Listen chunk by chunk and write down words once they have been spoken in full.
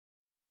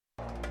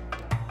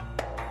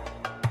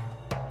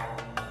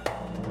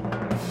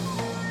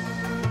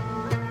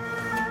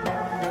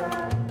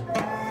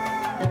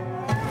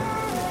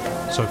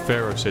So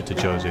Pharaoh said to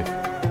Joseph,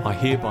 I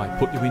hereby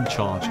put you in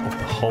charge of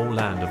the whole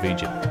land of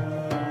Egypt.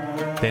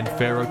 Then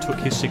Pharaoh took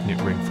his signet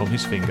ring from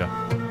his finger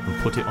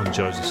and put it on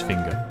Joseph's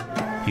finger.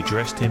 He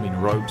dressed him in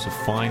robes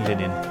of fine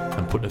linen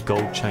and put a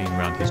gold chain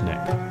round his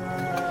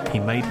neck. He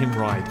made him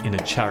ride in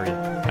a chariot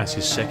as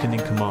his second in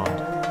command,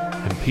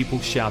 and people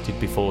shouted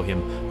before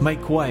him,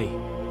 Make way!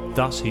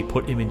 Thus he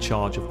put him in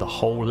charge of the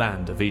whole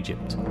land of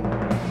Egypt.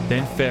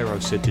 Then Pharaoh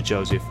said to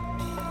Joseph,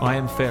 I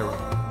am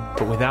Pharaoh,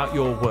 but without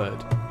your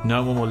word,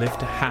 no one will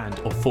lift a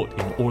hand or foot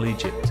in all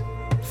Egypt.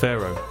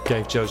 Pharaoh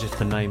gave Joseph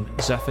the name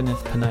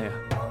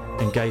Zaphenath-Paneah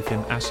and gave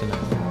him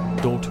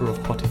Asenath, daughter of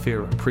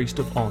Potipherah, priest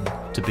of On,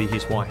 to be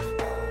his wife.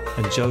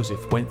 And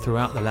Joseph went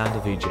throughout the land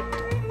of Egypt.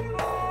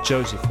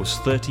 Joseph was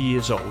 30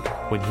 years old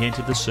when he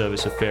entered the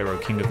service of Pharaoh,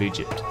 king of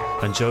Egypt,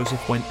 and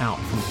Joseph went out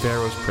from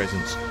Pharaoh's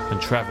presence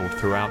and travelled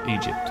throughout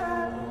Egypt.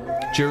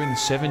 During the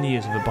 7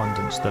 years of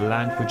abundance, the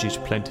land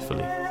produced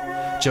plentifully.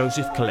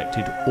 Joseph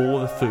collected all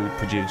the food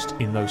produced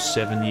in those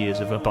 7 years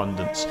of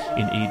abundance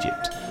in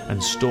Egypt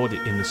and stored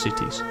it in the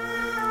cities.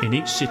 In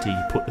each city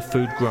he put the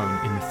food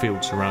grown in the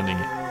field surrounding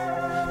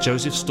it.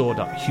 Joseph stored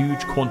up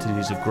huge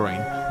quantities of grain,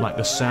 like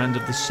the sand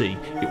of the sea.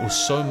 It was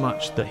so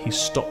much that he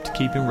stopped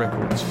keeping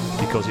records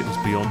because it was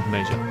beyond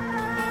measure.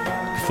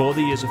 Before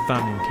the years of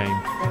famine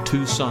came,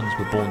 2 sons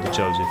were born to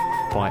Joseph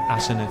by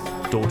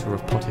Asenath, daughter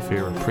of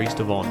Potipherah, priest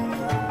of On.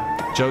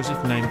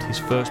 Joseph named his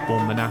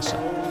firstborn Manasseh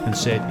and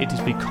said, It is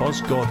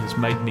because God has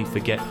made me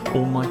forget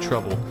all my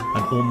trouble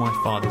and all my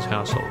father's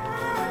household.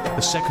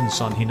 The second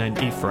son he named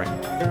Ephraim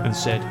and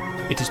said,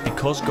 It is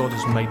because God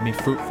has made me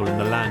fruitful in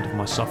the land of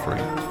my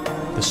suffering.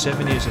 The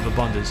 7 years of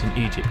abundance in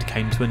Egypt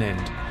came to an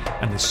end,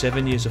 and the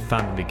 7 years of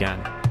famine began,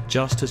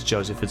 just as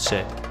Joseph had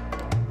said.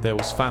 There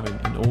was famine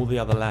in all the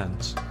other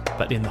lands,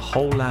 but in the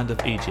whole land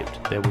of Egypt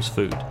there was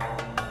food.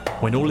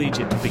 When all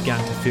Egypt began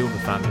to feel the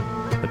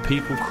famine, the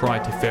people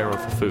cried to Pharaoh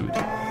for food.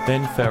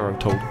 Then Pharaoh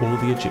told all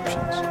the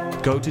Egyptians,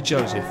 Go to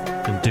Joseph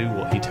and do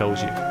what he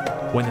tells you.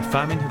 When the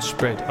famine had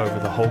spread over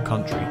the whole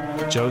country,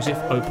 Joseph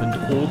opened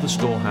all the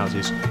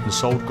storehouses and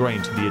sold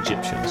grain to the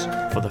Egyptians,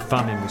 for the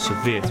famine was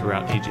severe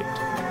throughout Egypt.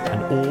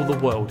 And all the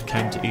world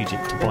came to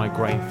Egypt to buy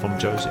grain from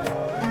Joseph,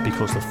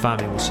 because the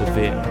famine was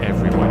severe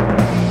everywhere.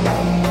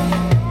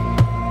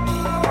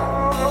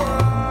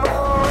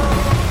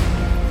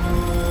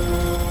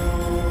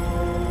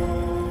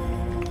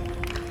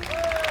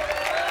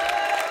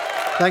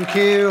 Thank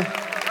you.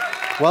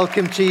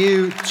 Welcome to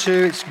you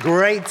too. It's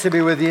great to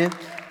be with you.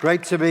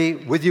 Great to be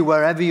with you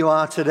wherever you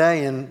are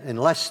today, in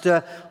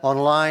Leicester,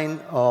 online,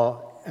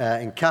 or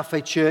in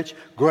Cafe Church.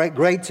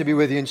 Great to be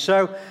with you. And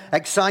so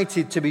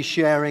excited to be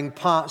sharing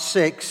part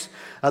 6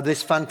 of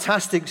this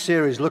fantastic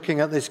series looking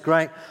at this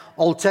great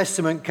Old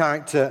Testament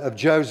character of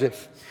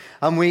Joseph.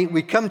 And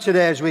we come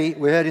today, as we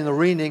heard in the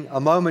reading a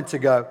moment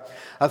ago,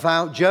 of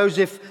how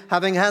Joseph,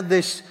 having had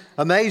this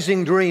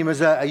amazing dream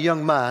as a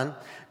young man,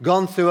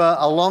 gone through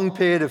a long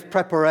period of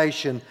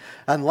preparation.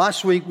 And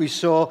last week we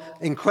saw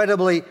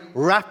incredibly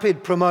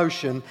rapid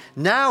promotion.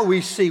 Now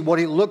we see what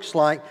it looks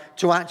like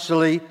to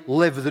actually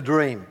live the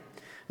dream.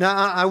 Now,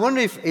 I wonder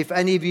if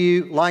any of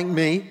you, like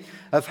me,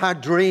 have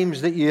had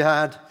dreams that you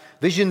had,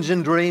 visions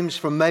and dreams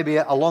from maybe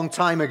a long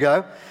time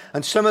ago.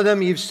 And some of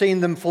them you've seen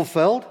them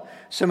fulfilled.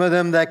 Some of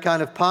them they're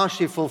kind of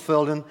partially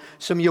fulfilled, and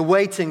some you're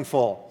waiting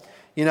for.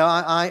 You know,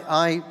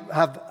 I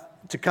have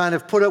to kind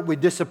of put up with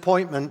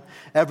disappointment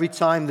every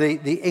time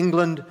the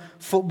England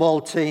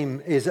football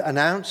team is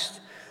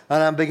announced.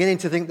 And I'm beginning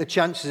to think the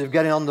chances of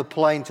getting on the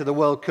plane to the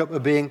World Cup are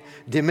being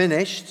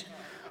diminished.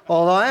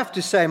 Although I have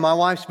to say my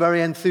wife's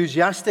very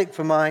enthusiastic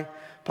for my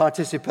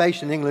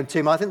participation in the England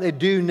team. I think they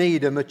do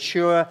need a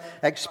mature,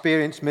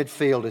 experienced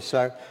midfielder.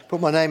 So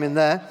put my name in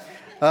there.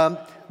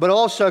 But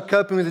also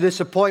coping with the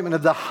disappointment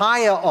of the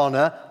higher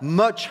honour,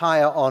 much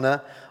higher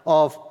honour,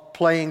 of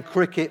playing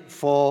cricket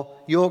for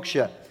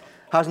Yorkshire.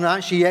 Hasn't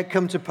actually yet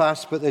come to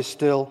pass, but there's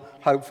still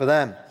hope for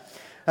them.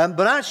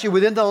 But actually,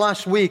 within the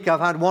last week, I've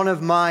had one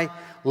of my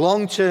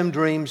long-term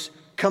dreams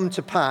come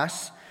to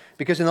pass,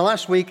 because in the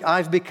last week,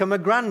 I've become a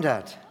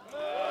granddad.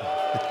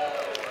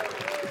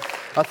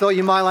 I thought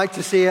you might like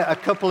to see a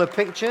couple of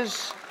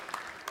pictures.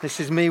 This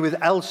is me with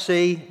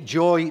Elsie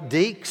Joy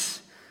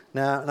Deeks,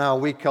 now a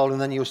week old, and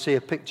then you'll see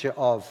a picture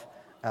of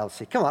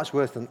Elsie. Come on, that's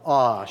worth an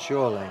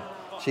surely.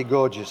 She's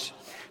gorgeous.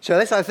 So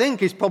this, I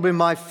think, is probably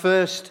my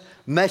first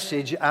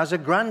message as a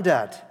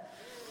granddad.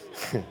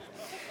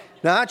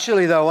 Now,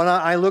 actually, though, when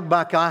I look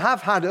back, I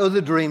have had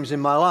other dreams in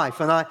my life,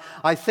 and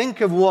I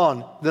think of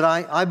one that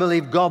I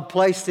believe God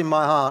placed in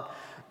my heart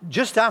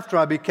just after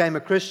I became a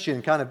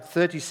Christian, kind of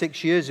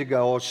 36 years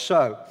ago or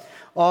so,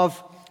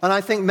 and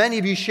I think many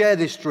of you share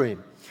this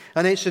dream,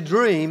 and it's a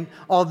dream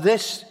of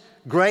this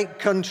great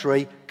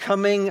country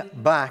coming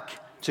back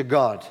to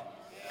God,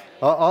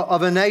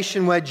 of a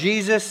nation where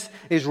Jesus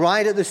is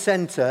right at the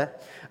center,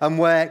 and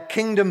where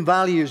kingdom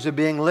values are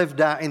being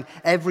lived out in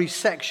every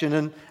section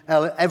and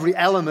every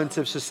element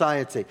of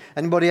society.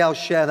 Anybody else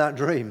share that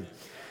dream?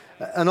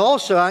 And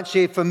also,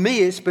 actually, for me,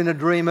 it's been a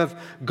dream of,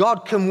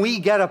 God, can we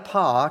get a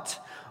part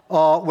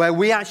or where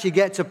we actually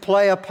get to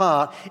play a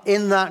part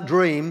in that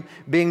dream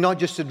being not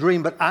just a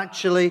dream, but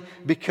actually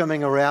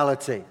becoming a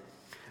reality.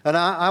 And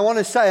I want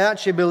to say, I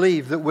actually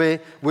believe that we're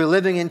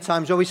living in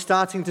times where we're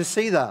starting to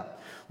see that,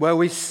 where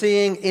we're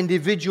seeing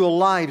individual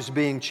lives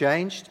being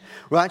changed.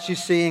 We're actually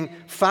seeing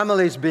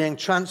families being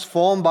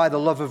transformed by the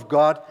love of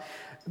God.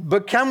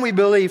 But can we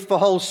believe for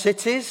whole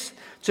cities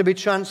to be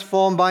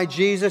transformed by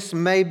Jesus,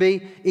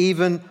 maybe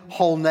even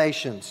whole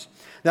nations?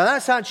 Now,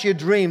 that's actually a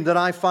dream that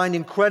I find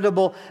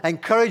incredible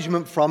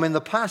encouragement from in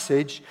the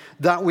passage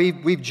that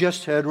we've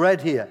just heard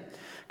read here.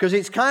 Because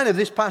it's kind of,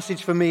 this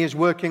passage for me is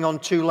working on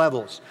two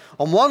levels.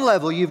 On one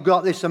level, you've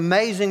got this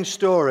amazing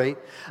story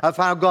of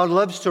how God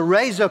loves to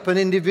raise up an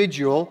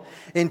individual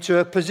into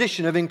a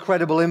position of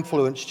incredible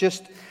influence.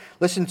 Just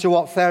listen to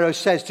what Pharaoh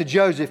says to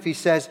Joseph. He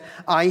says,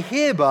 I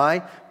hereby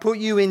put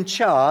you in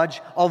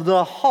charge of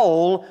the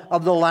whole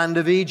of the land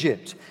of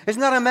Egypt.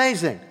 Isn't that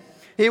amazing?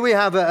 Here we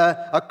have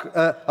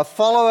a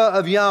follower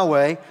of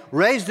Yahweh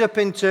raised up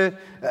into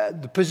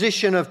the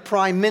position of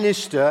prime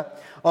minister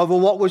over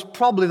what was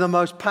probably the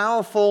most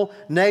powerful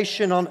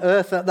nation on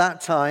earth at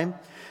that time,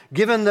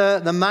 given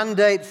the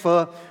mandate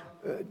for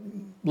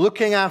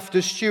looking after,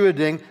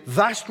 stewarding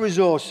vast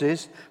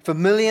resources for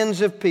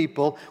millions of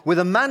people, with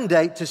a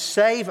mandate to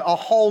save a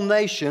whole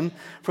nation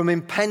from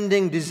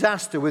impending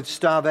disaster with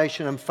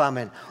starvation and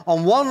famine.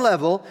 On one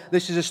level,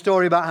 this is a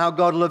story about how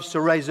God loves to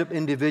raise up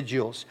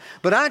individuals.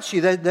 But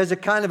actually, there's a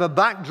kind of a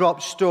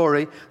backdrop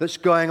story that's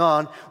going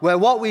on, where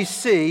what we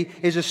see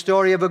is a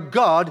story of a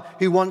God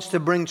who wants to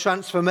bring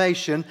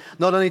transformation,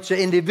 not only to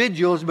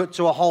individuals, but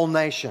to a whole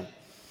nation.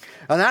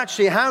 And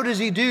actually, how does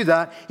he do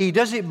that? He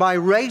does it by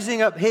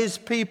raising up his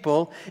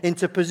people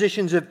into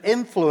positions of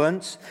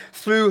influence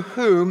through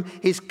whom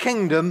his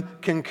kingdom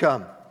can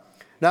come.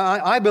 Now,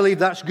 I believe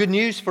that's good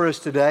news for us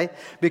today,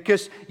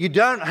 because you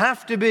don't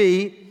have to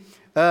be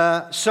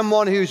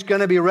someone who's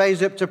going to be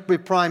raised up to be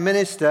prime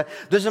minister.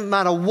 Doesn't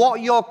matter what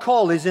your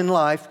call is in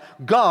life,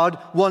 God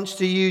wants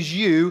to use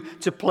you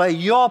to play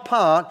your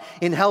part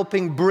in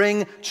helping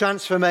bring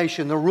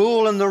transformation, the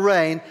rule and the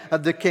reign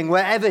of the king,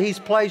 wherever he's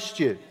placed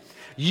you.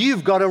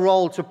 You've got a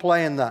role to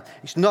play in that.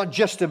 It's not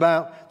just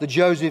about the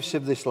Josephs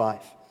of this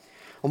life.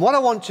 And what I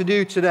want to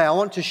do today, I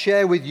want to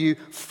share with you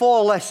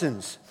 4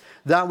 lessons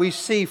that we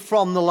see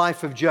from the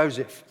life of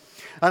Joseph.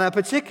 And in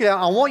particular,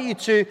 I want you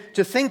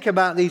to think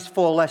about these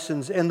 4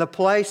 lessons in the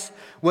place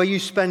where you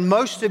spend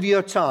most of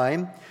your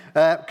time,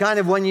 kind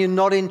of when you're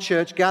not in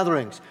church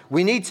gatherings.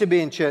 We need to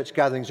be in church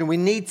gatherings, and we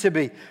need to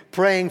be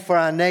praying for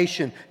our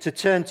nation to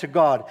turn to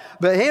God.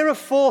 But here are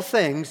 4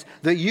 things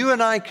that you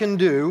and I can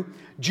do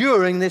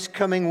during this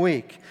coming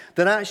week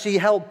that actually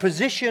help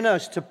position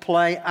us to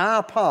play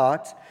our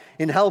part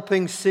in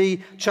helping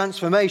see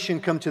transformation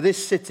come to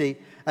this city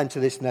and to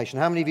this nation.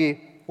 How many of you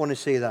want to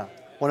see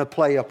that? Want to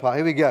play your part?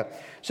 Here we go.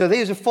 So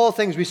these are 4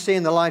 things we see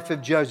in the life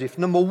of Joseph.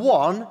 Number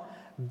 1,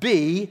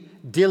 be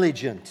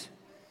diligent.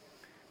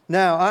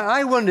 Now,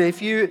 I wonder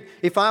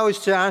if I was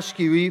to ask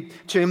you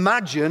to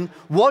imagine,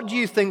 what do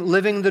you think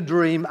living the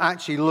dream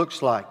actually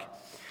looks like?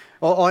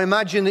 Or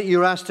imagine that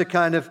you're asked to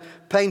kind of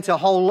paint a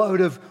whole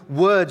load of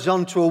words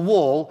onto a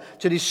wall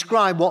to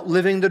describe what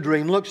living the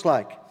dream looks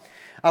like.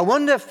 I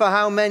wonder for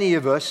how many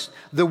of us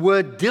the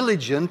word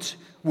diligent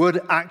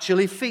would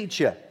actually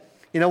feature.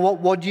 You know,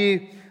 what do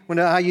you,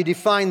 how you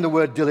define the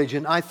word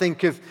diligent? I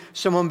think of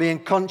someone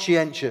being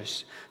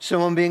conscientious,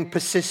 someone being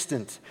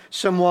persistent,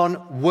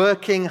 someone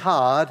working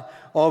hard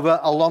over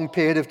a long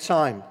period of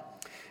time.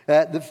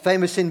 The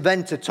famous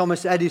inventor,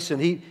 Thomas Edison,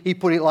 he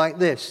put it like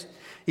this.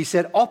 He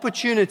said,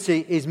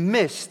 opportunity is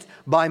missed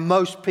by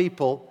most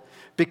people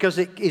because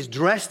it is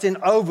dressed in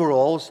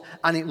overalls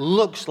and it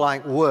looks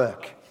like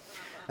work.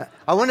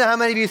 I wonder how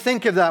many of you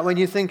think of that when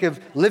you think of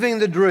living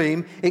the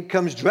dream. It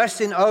comes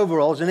dressed in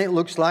overalls and it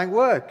looks like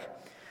work.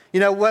 You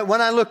know,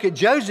 when I look at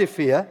Joseph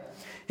here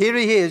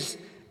he is.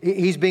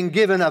 He's been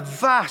given a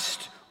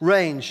vast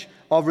range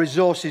of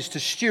resources to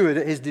steward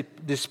at his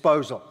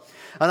disposal.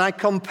 And I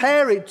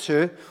compare it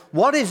to,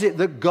 what is it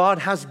that God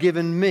has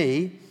given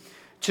me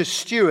to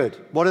steward?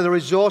 What are the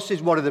resources?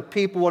 What are the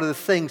people? What are the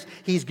things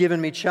he's given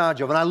me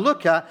charge of? And I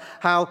look at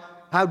how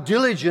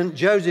diligent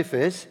Joseph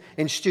is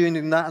in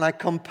stewarding that, and I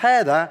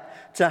compare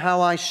that to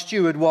how I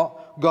steward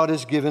what God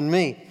has given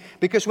me.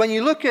 Because when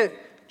you look at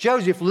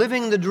Joseph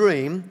living the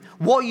dream,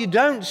 what you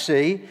don't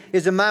see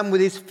is a man with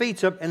his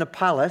feet up in a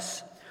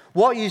palace.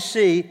 What you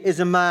see is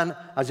a man,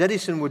 as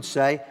Edison would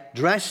say,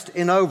 dressed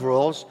in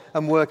overalls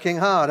and working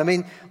hard. I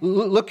mean,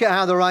 look at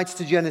how the writer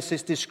to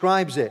Genesis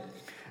describes it.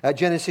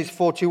 Genesis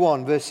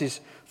 41, verses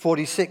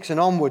 46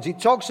 and onwards. It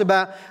talks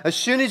about, as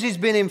soon as he's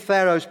been in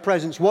Pharaoh's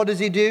presence, what does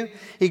he do?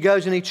 He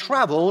goes and he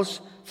travels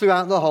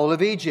throughout the whole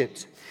of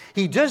Egypt.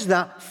 He does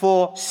that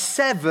for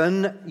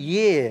 7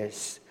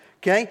 years.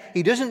 Okay?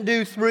 He doesn't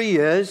do 3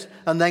 years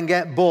and then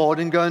get bored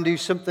and go and do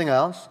something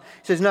else.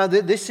 He says, no,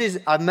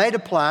 I've made a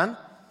plan.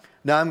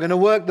 Now I'm going to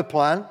work the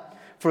plan.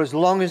 for as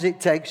long as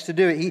it takes to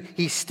do it.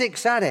 He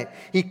sticks at it.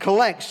 He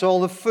collects all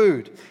the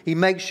food. He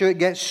makes sure it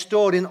gets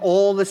stored in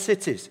all the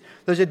cities.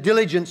 There's a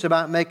diligence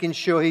about making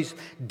sure he's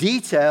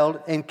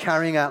detailed in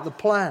carrying out the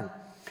plan.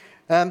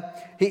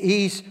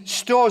 He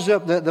stores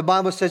up, the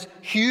Bible says,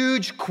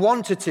 huge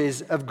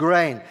quantities of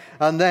grain,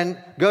 and then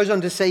goes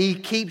on to say he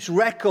keeps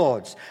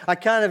records. I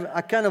kind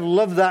of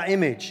love that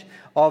image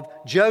of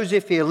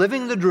Joseph here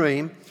living the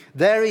dream.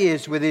 There he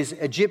is with his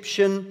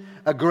Egyptian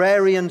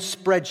agrarian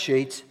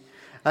spreadsheet,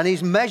 and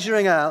he's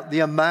measuring out the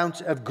amount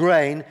of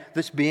grain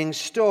that's being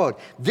stored.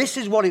 This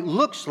is what it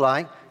looks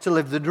like to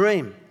live the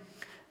dream.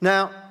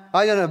 Now,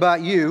 I don't know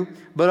about you,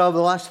 but over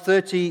the last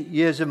 30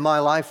 years of my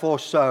life or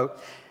so,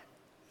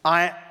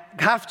 I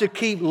have to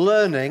keep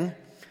learning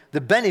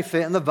the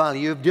benefit and the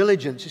value of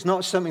diligence. It's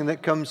not something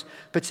that comes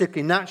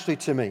particularly naturally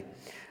to me.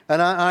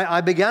 And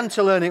I began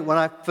to learn it when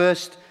I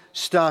first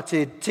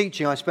started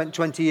teaching. I spent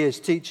 20 years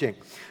teaching.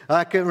 And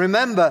I can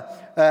remember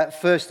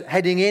first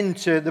heading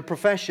into the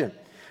profession.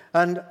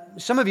 And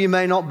some of you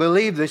may not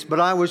believe this, but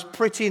I was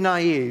pretty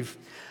naive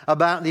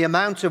about the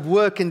amount of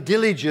work and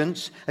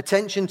diligence,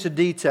 attention to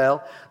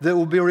detail, that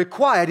will be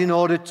required in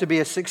order to be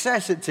a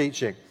success at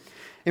teaching.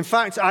 In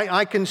fact,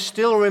 I can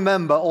still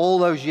remember all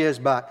those years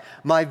back,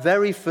 my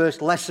very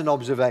first lesson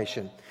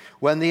observation,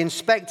 when the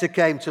inspector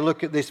came to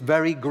look at this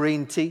very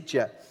green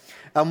teacher.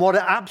 And what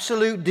an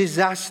absolute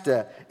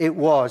disaster it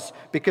was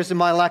because of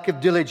my lack of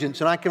diligence.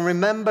 And I can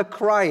remember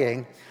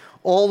crying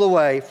all the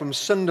way from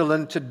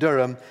Sunderland to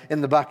Durham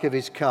in the back of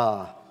his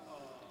car.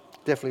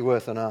 Definitely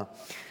worth an hour.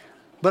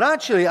 But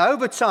actually,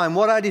 over time,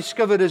 what I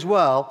discovered as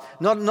well,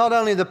 not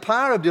only the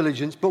power of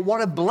diligence, but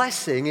what a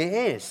blessing it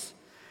is.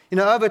 You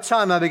know, over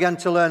time, I began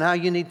to learn how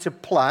you need to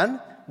plan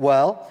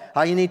well,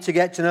 how you need to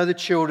get to know the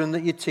children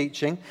that you're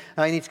teaching,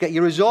 how you need to get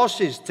your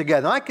resources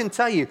together. I can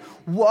tell you,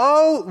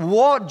 whoa,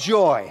 what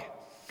joy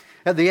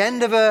at the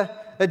end of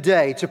a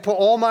day to put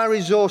all my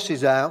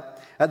resources out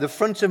at the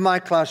front of my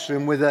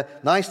classroom with a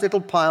nice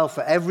little pile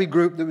for every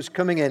group that was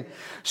coming in,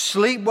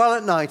 sleep well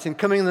at night and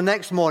coming in the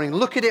next morning,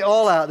 look at it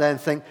all out there and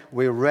think,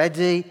 we're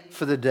ready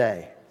for the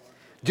day.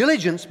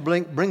 Diligence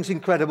brings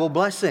incredible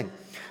blessing.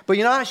 But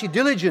you know, actually,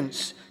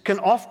 diligence can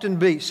often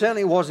be,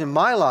 certainly it was in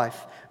my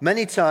life,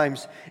 many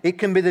times, it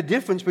can be the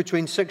difference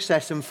between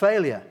success and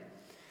failure.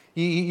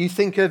 You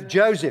think of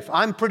Joseph.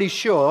 I'm pretty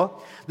sure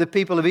the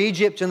people of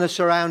Egypt and the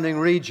surrounding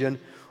region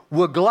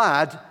were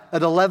glad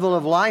at a level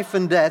of life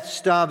and death,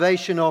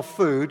 starvation or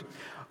food,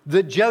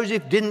 that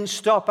Joseph didn't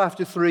stop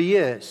after 3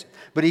 years.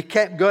 But he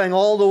kept going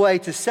all the way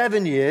to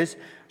 7 years,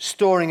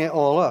 storing it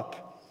all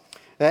up.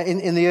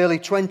 In the early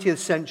 20th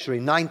century,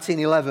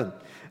 1911,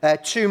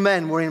 two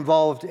men were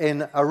involved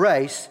in a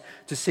race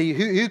to see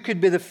who could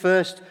be the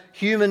first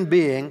human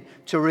being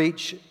to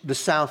reach the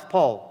South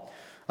Pole.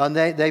 And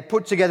they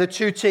put together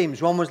two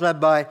teams. One was led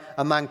by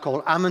a man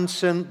called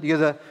Amundsen. The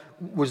other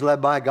was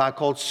led by a guy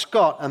called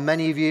Scott. And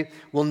many of you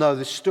will know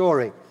the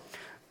story.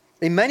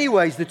 In many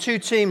ways, the two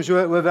teams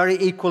were very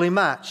equally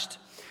matched.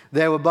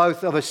 They were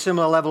both of a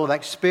similar level of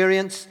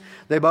experience.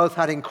 They both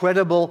had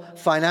incredible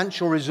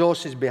financial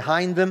resources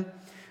behind them.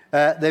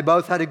 They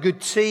both had a good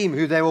team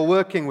who they were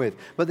working with.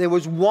 But there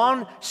was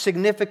one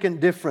significant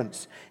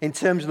difference in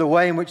terms of the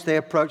way in which they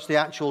approached the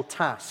actual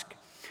task.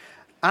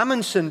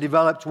 Amundsen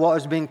developed what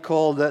has been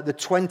called the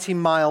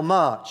 20-mile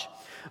march.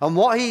 And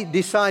what he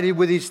decided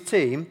with his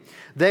team,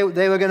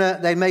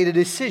 they made a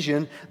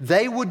decision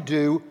they would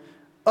do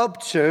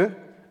up to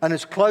and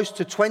as close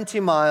to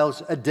 20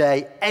 miles a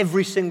day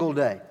every single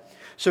day.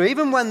 So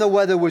even when the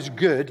weather was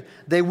good,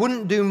 they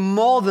wouldn't do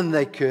more than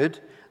they could.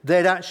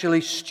 They'd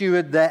actually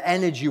steward their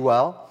energy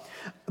well.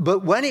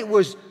 But when it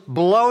was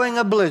blowing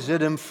a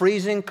blizzard and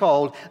freezing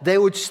cold, they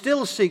would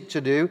still seek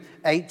to do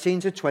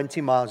 18 to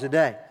 20 miles a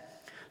day.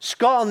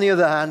 Scott, on the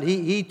other hand,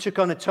 he took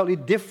on a totally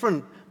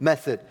different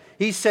method.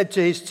 He said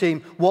to his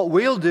team, what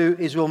we'll do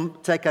is we'll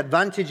take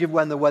advantage of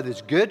when the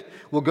weather's good.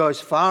 We'll go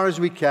as far as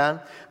we can.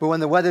 But when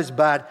the weather's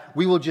bad,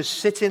 we will just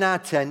sit in our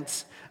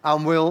tents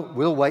and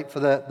we'll wait for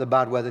the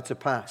bad weather to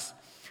pass.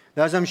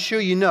 Now, as I'm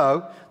sure you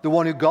know, the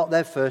one who got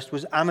there first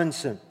was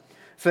Amundsen.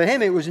 For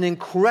him, it was an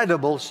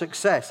incredible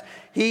success.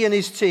 He and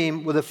his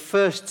team were the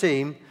first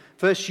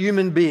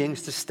human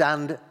beings to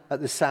stand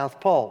at the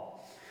South Pole.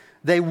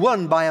 They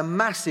won by a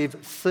massive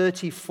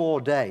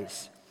 34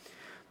 days.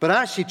 But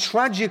actually,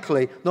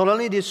 tragically, not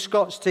only did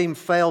Scott's team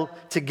fail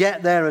to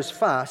get there as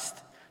fast,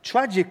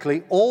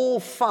 tragically, all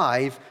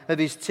 5 of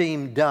his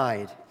team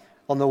died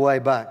on the way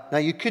back. Now,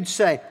 you could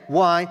say,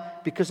 why?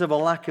 Because of a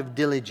lack of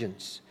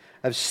diligence,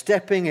 of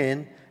stepping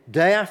in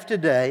day after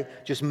day,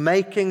 just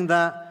making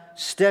that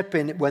step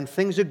in when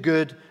things are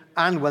good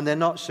and when they're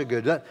not so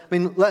good.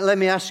 Let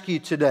me ask you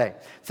today,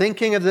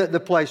 thinking of the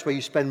place where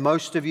you spend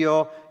most of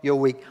your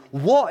week,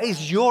 what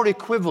is your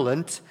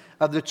equivalent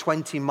of the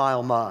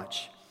 20-mile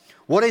march?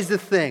 What is the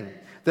thing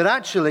that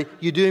actually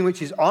you're doing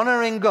which is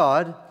honoring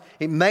God?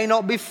 It may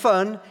not be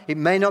fun, it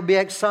may not be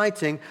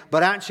exciting,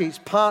 but actually it's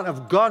part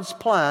of God's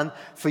plan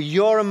for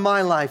your and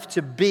my life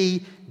to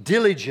be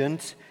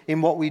diligent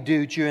in what we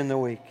do during the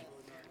week.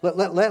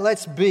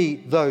 Let's be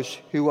those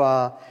who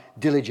are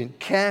diligent.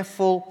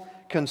 Careful,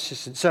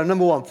 consistent. So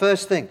number one,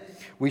 first thing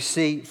we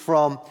see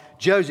from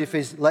Joseph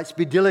is let's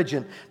be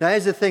diligent. Now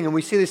here's the thing, and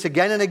we see this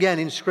again and again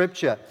in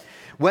Scripture.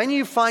 When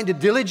you find a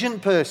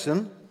diligent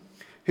person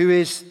who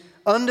is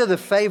under the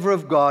favor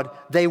of God,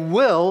 they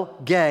will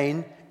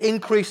gain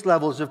increased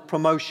levels of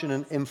promotion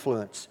and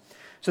influence.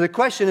 So the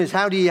question is,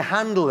 how do you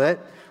handle it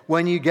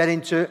when you get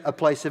into a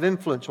place of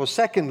influence? Well,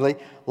 secondly,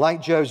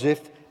 like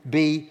Joseph,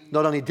 be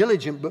not only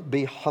diligent, but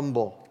be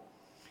humble.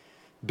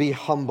 Be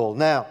humble.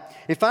 Now,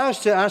 if I was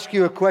to ask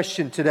you a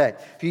question today,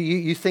 if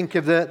you think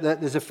of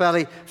there's a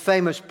fairly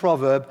famous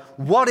proverb,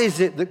 what is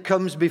it that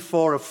comes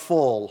before a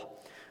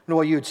fall? I know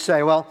what you'd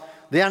say. Well,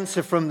 the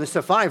answer from the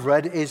stuff I've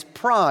read is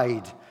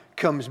pride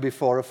comes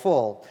before a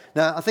fall.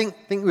 Now, I think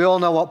we all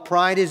know what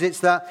pride is. It's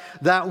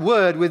that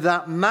word with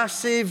that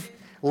massive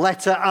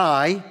letter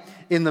I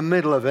in the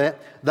middle of it,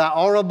 that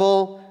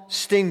horrible,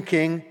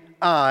 stinking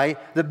I,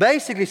 that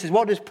basically says,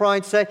 what does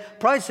pride say?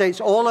 Pride says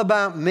it's all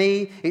about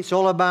me, it's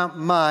all about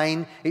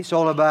mine, it's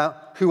all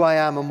about who I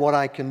am and what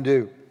I can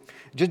do.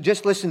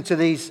 Just listen to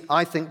these,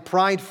 I think,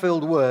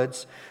 pride-filled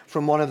words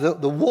from one of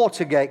the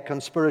Watergate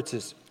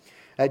conspirators.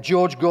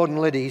 George Gordon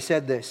Liddy, he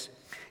said this.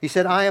 He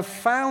said, I have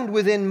found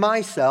within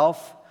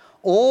myself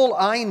all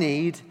I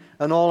need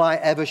and all I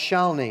ever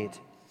shall need.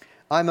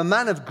 I'm a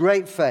man of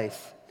great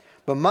faith,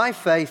 but my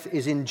faith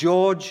is in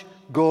George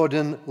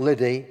Gordon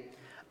Liddy.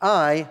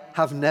 I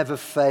have never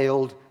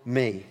failed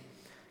me.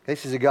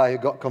 This is a guy who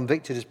got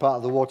convicted as part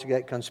of the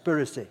Watergate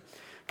conspiracy.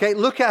 Okay,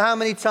 look at how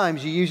many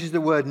times he uses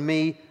the word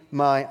me,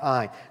 my,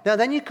 I. Now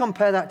then you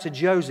compare that to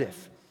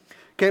Joseph.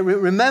 Okay,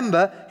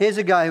 remember, here's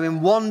a guy who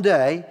in one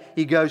day,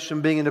 he goes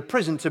from being in a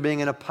prison to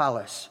being in a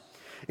palace.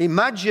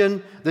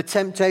 Imagine the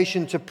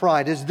temptation to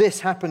pride as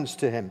this happens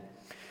to him.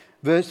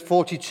 Verse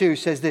 42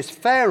 says this,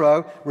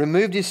 Pharaoh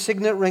removed his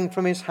signet ring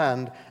from his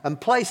hand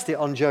and placed it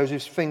on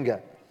Joseph's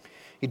finger.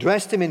 He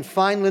dressed him in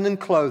fine linen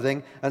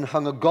clothing and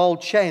hung a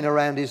gold chain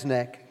around his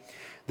neck.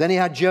 Then he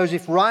had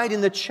Joseph ride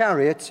in the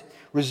chariot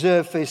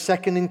reserved for his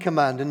second in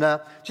command. And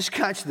now, just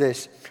catch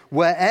this.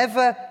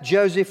 Wherever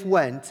Joseph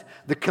went,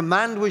 the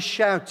command was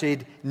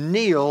shouted,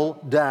 kneel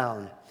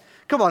down.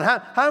 Come on,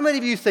 how many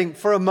of you think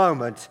for a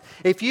moment,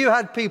 if you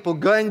had people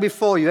going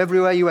before you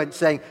everywhere you went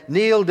saying,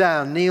 kneel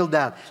down,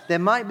 there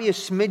might be a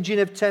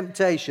smidgen of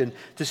temptation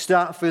to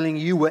start feeling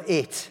you were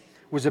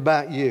was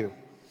about you.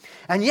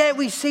 And yet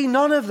we see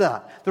none of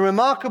that. The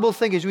remarkable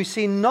thing is we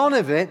see none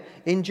of it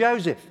in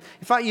Joseph.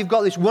 In fact, you've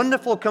got this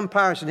wonderful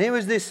comparison. Here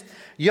was this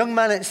young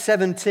man at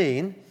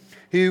 17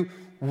 who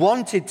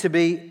wanted to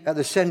be at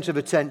the center of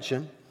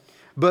attention,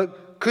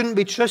 but couldn't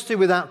be trusted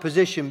with that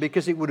position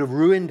because it would have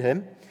ruined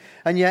him.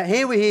 And yet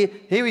here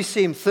we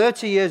see him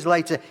 30 years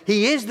later.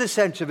 He is the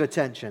center of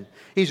attention.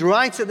 He's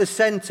right at the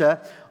center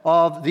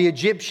of the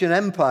Egyptian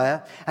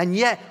empire. And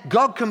yet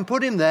God can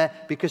put him there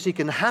because he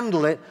can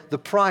handle it. The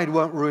pride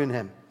won't ruin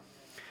him.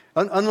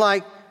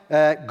 Unlike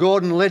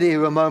Gordon Liddy,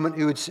 who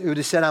would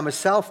have said, I'm a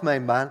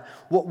self-made man,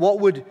 what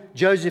would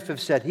Joseph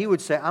have said? He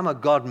would say, I'm a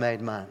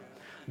God-made man.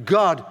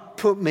 God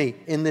put me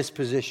in this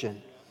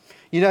position.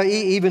 You know,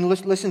 he even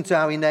listen to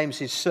how he names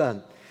his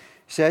son.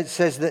 It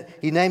says that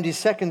he named his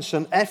second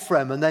son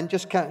Ephraim, and then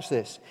just catch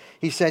this.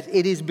 He said,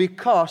 it is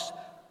because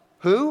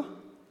who?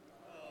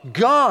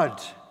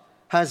 God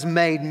has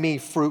made me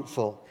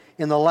fruitful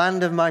in the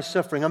land of my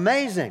suffering.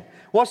 Amazing.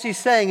 What's he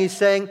saying? He's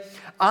saying,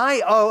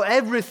 I owe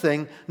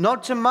everything,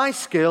 not to my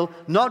skill,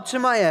 not to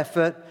my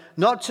effort,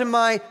 not to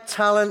my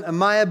talent and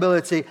my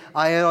ability.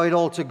 I owe it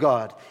all to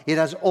God. It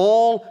has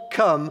all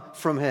come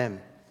from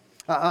him.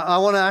 I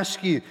want to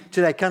ask you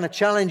today, kind of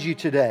challenge you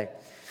today.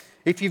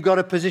 If you've got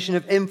a position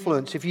of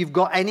influence, if you've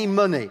got any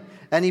money,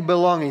 any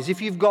belongings,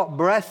 if you've got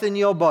breath in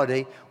your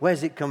body,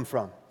 where's it come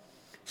from?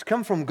 It's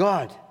come from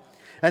God.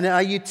 And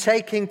are you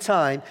taking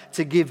time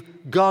to give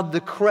God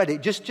the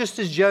credit, just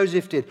as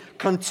Joseph did,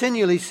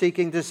 continually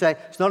seeking to say,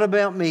 it's not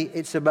about me,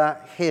 it's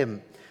about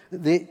him.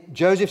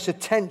 Joseph's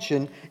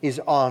attention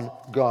is on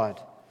God.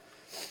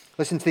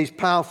 Listen to these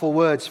powerful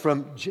words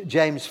from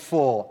James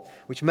 4,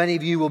 which many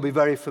of you will be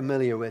very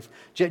familiar with.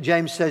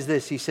 James says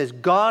this, he says,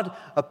 God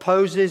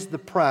opposes the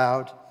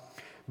proud,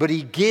 but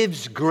he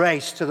gives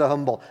grace to the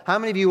humble. How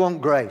many of you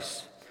want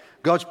grace?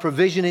 God's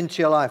provision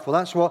into your life. Well,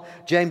 that's what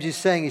James is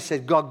saying. He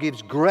said, God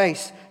gives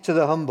grace to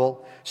the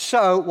humble.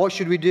 So, what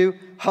should we do?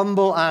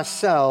 Humble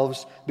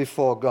ourselves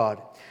before God.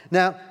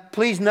 Now,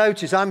 please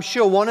notice, I'm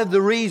sure one of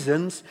the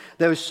reasons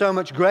there was so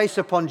much grace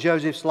upon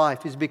Joseph's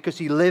life is because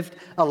he lived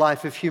a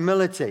life of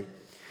humility.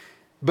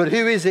 But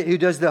who is it who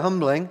does the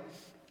humbling?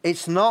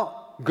 It's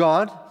not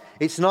God.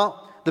 It's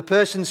not the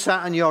person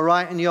sat on your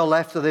right and your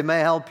left, or they may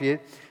help you.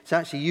 It's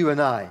actually you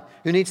and I.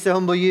 Who needs to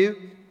humble you?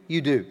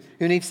 You do.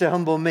 Who needs to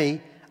humble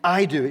me?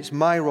 I do. It's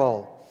my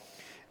role.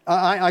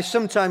 I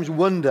sometimes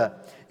wonder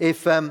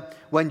if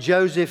when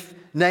Joseph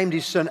named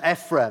his son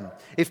Ephraim,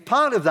 if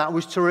part of that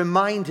was to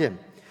remind him.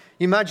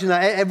 You imagine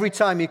that every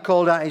time he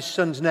called out his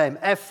son's name,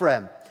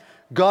 Ephraim,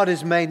 God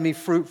has made me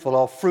fruitful,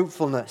 or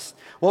fruitfulness.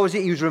 What was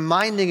it? He was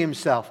reminding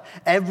himself,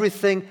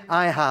 everything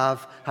I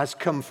have has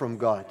come from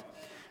God.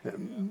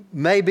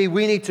 Maybe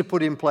we need to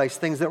put in place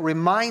things that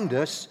remind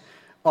us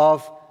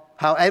of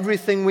how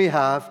everything we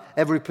have,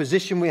 every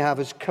position we have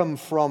has come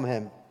from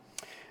him.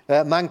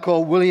 A man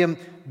called William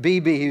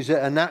Beebe, who's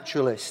a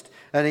naturalist,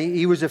 and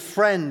he was a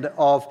friend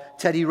of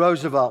Teddy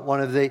Roosevelt, one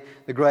of the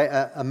great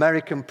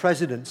American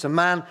presidents, a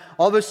man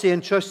obviously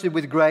entrusted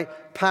with great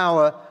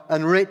power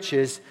and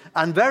riches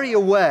and very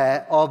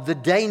aware of the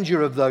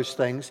danger of those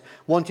things,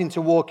 wanting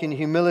to walk in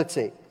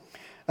humility.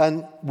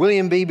 And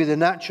William Beebe, the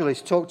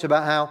naturalist, talked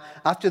about how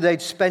after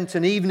they'd spent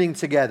an evening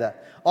together,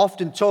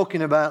 often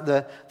talking about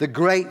the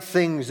great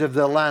things of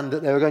the land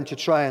that they were going to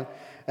try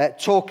and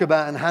talk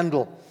about and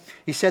handle,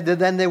 he said that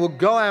then they would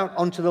go out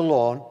onto the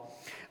lawn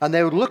and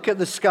they would look at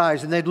the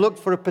skies and they'd look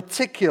for a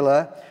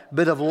particular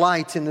bit of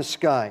light in the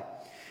sky.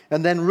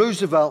 And then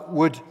Roosevelt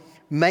would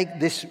make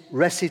this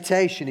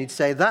recitation. He'd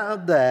say, that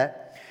up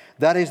there,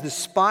 that is the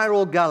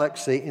spiral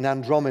galaxy in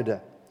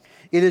Andromeda.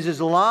 It is as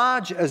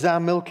large as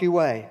our Milky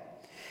Way.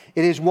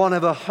 It is one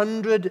of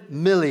 100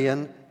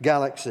 million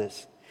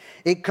galaxies.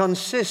 It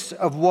consists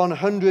of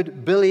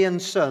 100 billion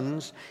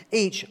suns,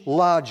 each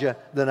larger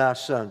than our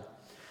sun.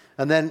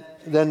 And then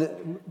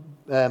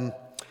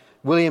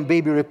William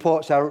Beebe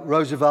reports how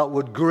Roosevelt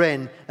would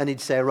grin and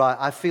he'd say, right,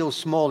 I feel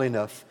small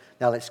enough.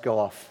 Now let's go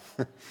off.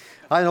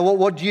 I don't know,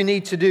 what do you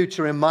need to do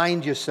to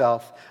remind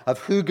yourself of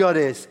who God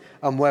is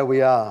and where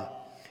we are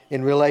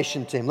in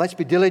relation to him? Let's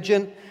be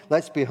diligent.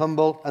 Let's be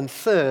humble. And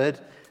third,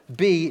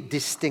 be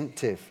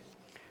distinctive.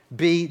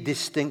 Be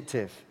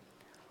distinctive.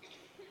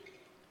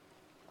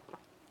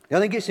 I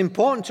think it's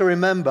important to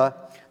remember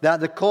that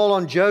the call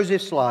on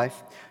Joseph's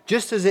life,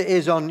 just as it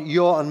is on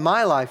your and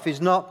my life, is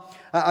not,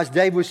 as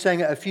Dave was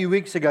saying a few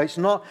weeks ago, it's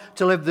not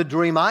to live the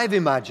dream I've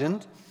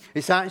imagined.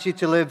 It's actually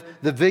to live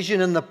the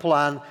vision and the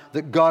plan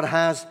that God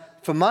has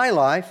for my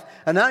life,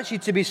 and actually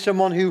to be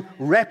someone who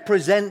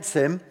represents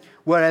him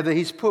wherever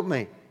he's put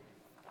me.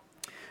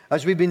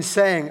 As we've been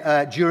saying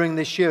during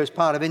this year as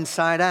part of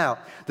Inside Out,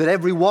 that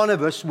every one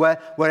of us,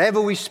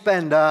 wherever we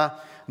spend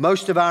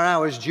most of our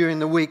hours during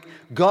the week,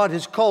 God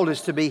has called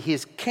us to be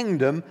his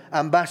kingdom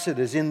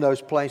ambassadors in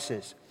those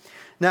places.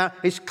 Now,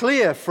 it's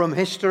clear from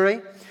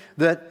history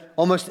that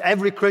almost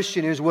every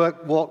Christian who's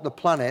walked the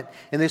planet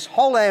in this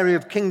whole area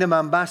of kingdom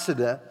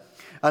ambassador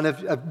and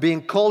of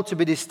being called to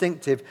be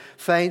distinctive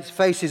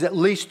faces at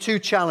least two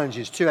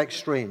challenges, two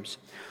extremes.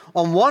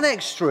 On one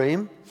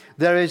extreme,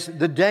 there is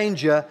the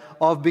danger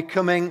of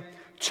becoming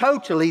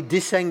totally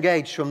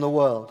disengaged from the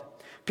world.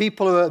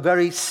 People who are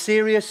very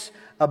serious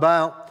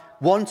about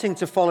wanting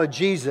to follow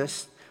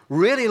Jesus,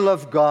 really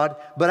love God,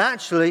 but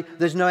actually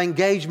there's no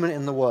engagement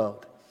in the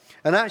world.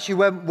 And actually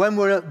when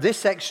we're at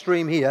this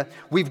extreme here,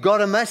 we've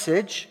got a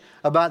message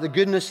about the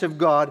goodness of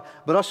God,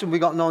 but also we've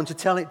got no one to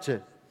tell it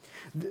to.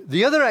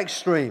 The other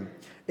extreme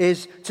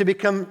is to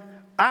become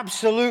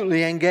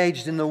absolutely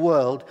engaged in the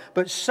world,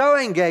 but so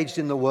engaged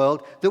in the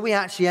world that we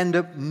actually end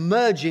up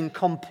merging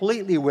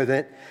completely with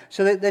it,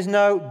 so that there's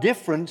no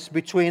difference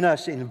between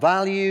us in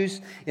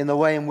values, in the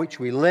way in which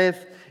we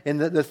live, in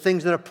the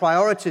things that are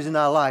priorities in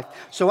our life.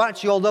 So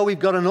actually, although we've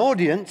got an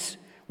audience,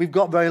 we've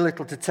got very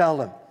little to tell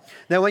them.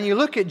 Now, when you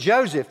look at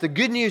Joseph, the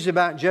good news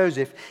about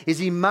Joseph is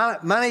he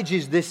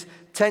manages this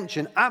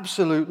tension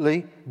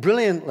absolutely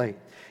brilliantly.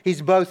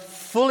 He's both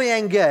fully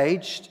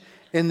engaged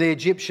in the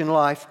Egyptian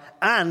life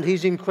and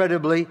he's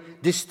incredibly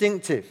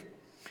distinctive.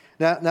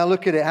 Now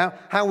look at it.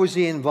 How was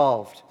he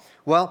involved?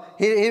 Well,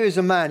 here is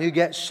a man who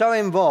gets so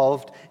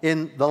involved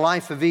in the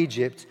life of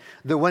Egypt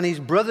that when his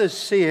brothers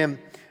see him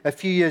a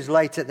few years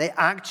later, they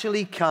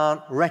actually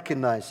can't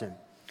recognize him.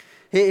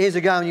 Here's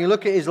a guy, when you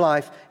look at his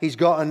life, he's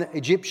got an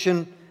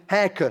Egyptian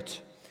haircut.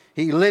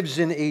 He lives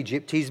in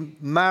Egypt. He's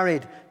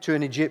married to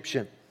an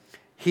Egyptian.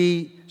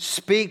 He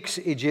speaks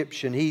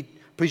Egyptian. He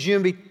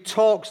presumably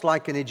talks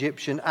like an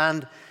Egyptian.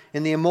 And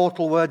in the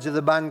immortal words of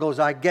the Bangles,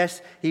 I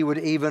guess he would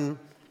even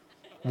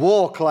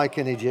walk like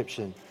an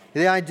Egyptian.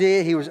 The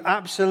idea, he was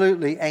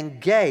absolutely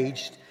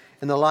engaged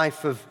in the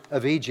life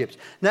of Egypt.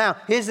 Now,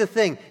 here's the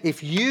thing.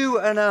 If you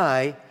and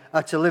I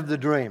are to live the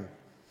dream,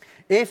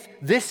 if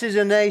this is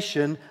a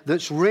nation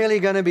that's really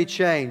going to be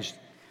changed,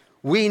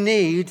 we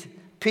need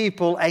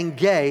people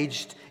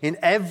engaged in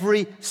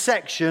every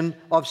section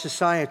of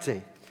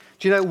society.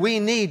 Do you know, we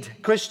need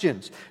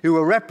Christians who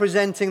are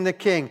representing the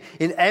King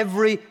in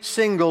every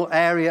single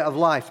area of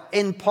life,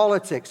 in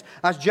politics,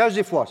 as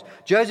Joseph was.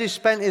 Joseph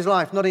spent his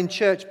life not in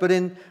church, but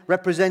in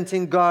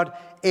representing God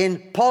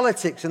in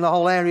politics, in the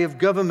whole area of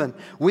government.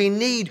 We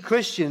need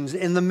Christians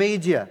in the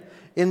media,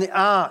 in the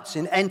arts,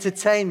 in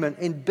entertainment,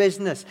 in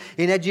business,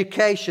 in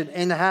education,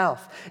 in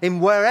health.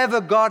 In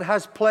wherever God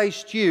has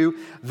placed you,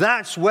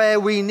 that's where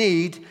we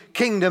need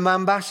kingdom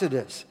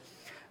ambassadors.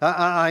 When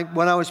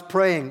I was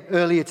praying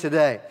earlier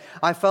today,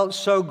 I felt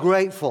so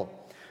grateful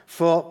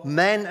for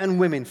men and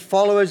women,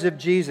 followers of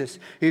Jesus,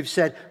 who've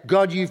said,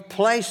 God, you've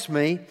placed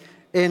me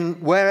in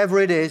wherever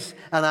it is,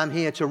 and I'm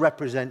here to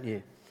represent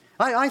you.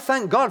 I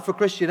thank God for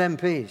Christian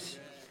MPs.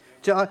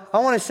 I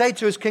want to say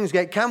to us,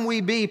 Kingsgate, can we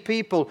be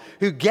people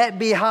who get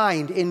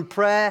behind in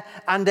prayer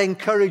and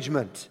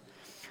encouragement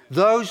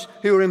those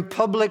who are in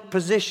public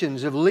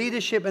positions of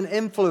leadership and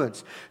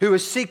influence, who are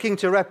seeking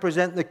to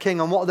represent the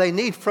King. And what they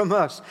need from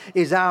us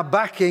is our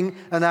backing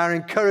and our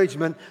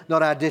encouragement,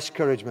 not our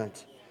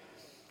discouragement.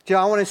 See,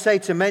 I want to say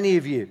to many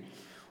of you,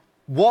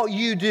 what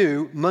you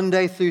do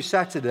Monday through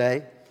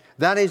Saturday,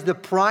 that is the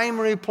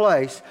primary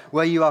place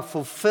where you are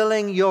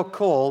fulfilling your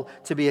call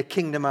to be a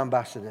kingdom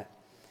ambassador.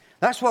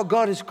 That's what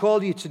God has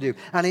called you to do.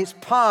 And it's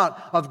part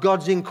of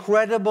God's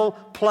incredible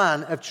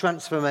plan of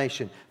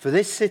transformation for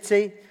this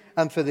city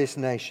and for this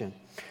nation.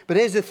 But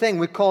here's the thing,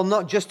 we're called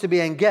not just to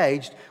be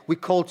engaged, we're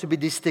called to be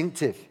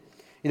distinctive.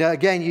 You know,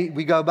 again,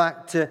 we go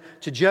back to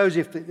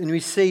Joseph and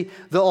we see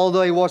that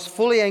although he was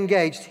fully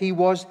engaged, he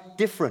was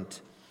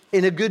different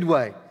in a good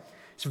way.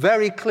 It's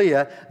very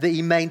clear that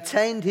he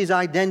maintained his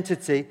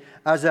identity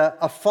as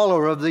a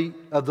follower of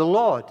the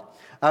Lord,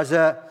 as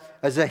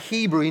a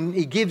Hebrew.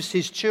 He gives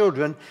his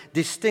children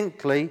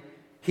distinctly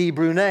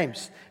Hebrew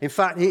names. In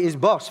fact, his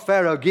boss,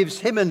 Pharaoh, gives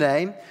him a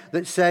name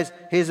that says,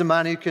 here's a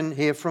man who can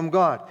hear from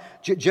God.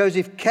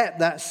 Joseph kept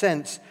that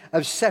sense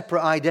of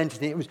separate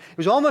identity. It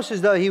was almost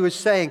as though he was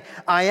saying,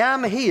 I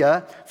am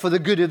here for the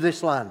good of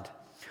this land.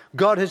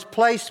 God has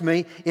placed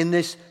me in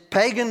this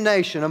pagan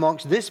nation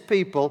amongst this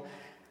people,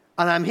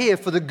 and I'm here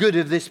for the good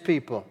of this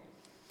people.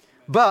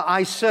 But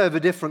I serve a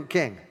different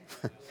king.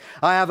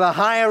 I have a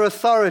higher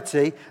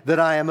authority that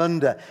I am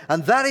under.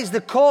 And that is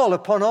the call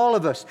upon all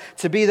of us,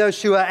 to be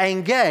those who are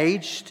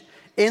engaged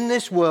in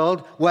this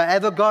world,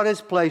 wherever God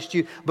has placed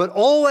you, but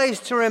always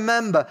to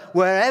remember,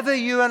 wherever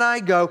you and I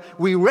go,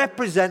 we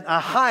represent a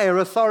higher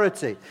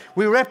authority.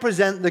 We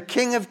represent the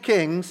King of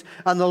Kings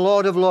and the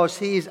Lord of Lords.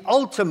 He is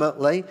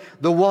ultimately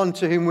the one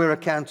to whom we're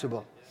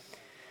accountable.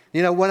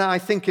 You know, when I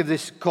think of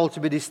this call to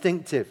be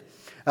distinctive,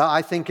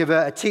 I think of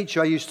a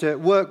teacher I used to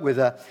work with,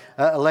 a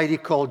lady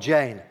called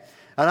Jane.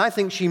 And I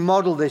think she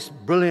modeled this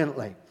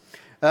brilliantly.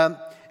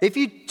 If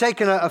you'd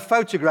taken a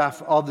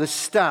photograph of the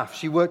staff,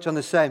 she worked on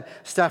the same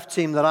staff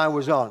team that I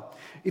was on.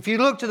 If you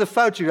looked at the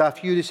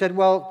photograph, you'd have said,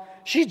 well,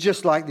 she's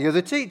just like the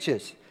other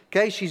teachers.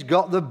 Okay, she's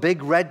got the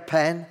big red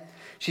pen.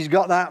 She's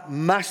got that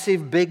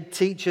massive big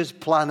teacher's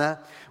planner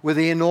with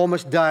the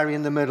enormous diary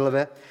in the middle of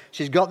it.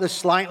 She's got the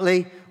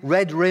slightly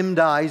red-rimmed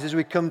eyes as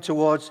we come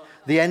towards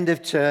the end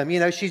of term. You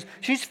know,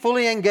 she's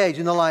fully engaged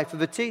in the life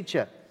of a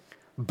teacher.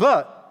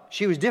 But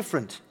she was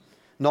different.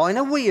 Not in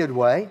a weird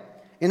way,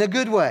 in a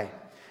good way.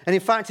 And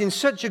in fact, in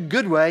such a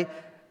good way,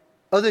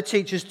 other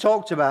teachers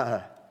talked about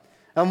her.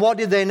 And what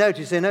did they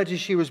notice? They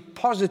noticed she was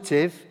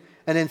positive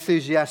and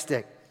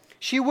enthusiastic.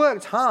 She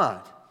worked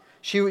hard.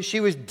 She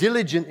was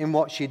diligent in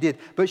what she did,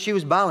 but she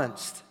was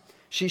balanced.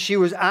 She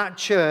was at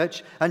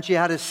church and she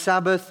had a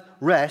Sabbath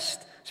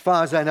rest, as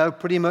far as I know,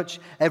 pretty much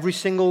every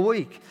single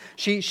week.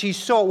 She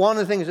saw, one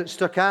of the things that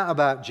stuck out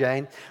about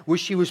Jane was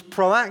she was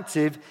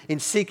proactive in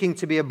seeking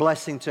to be a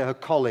blessing to her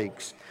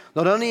colleagues.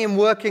 Not only in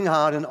working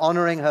hard and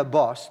honoring her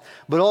boss,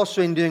 but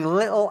also in doing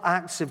little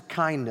acts of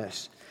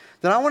kindness.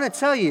 Then I want to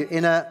tell you,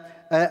 in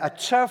a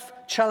tough,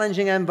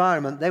 challenging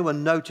environment, they were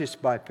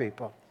noticed by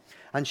people.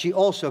 And she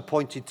also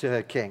pointed to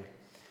her king.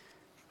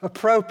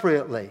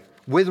 Appropriately,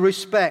 with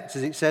respect,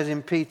 as it says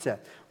in Peter,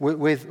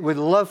 with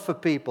love for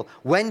people.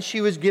 When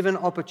she was given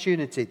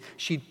opportunity,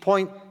 she'd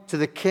point to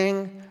the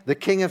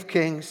King of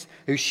Kings,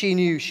 who she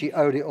knew she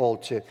owed it all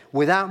to,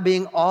 without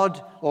being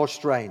odd or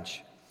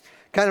strange.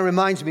 Kind of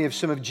reminds me of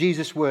some of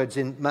Jesus' words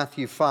in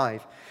Matthew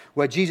 5,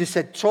 where Jesus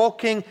said,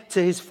 talking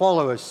to his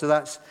followers, so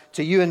that's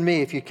to you and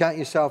me if you count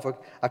yourself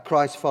a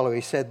Christ follower, he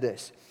said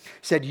this. He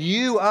said,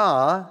 you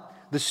are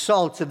the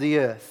salt of the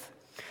earth,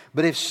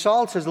 but if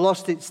salt has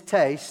lost its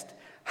taste,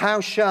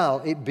 how shall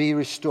it be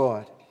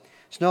restored?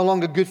 It's no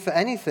longer good for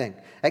anything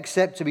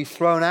except to be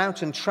thrown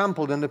out and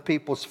trampled under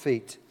people's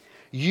feet.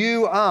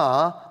 You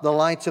are the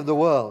light of the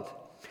world.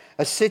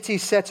 A city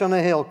set on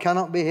a hill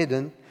cannot be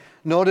hidden,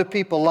 nor do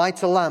people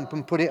light a lamp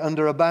and put it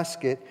under a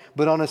basket,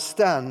 but on a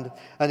stand,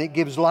 and it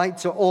gives light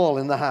to all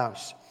in the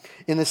house.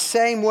 In the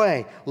same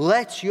way,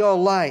 let your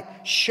light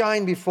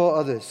shine before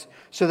others,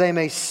 so they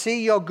may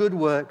see your good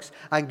works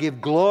and give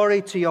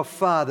glory to your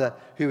Father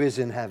who is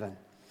in heaven.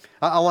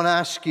 I want to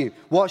ask you,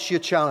 what's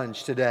your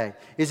challenge today?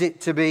 Is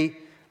it to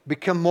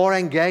become more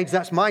engaged?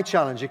 That's my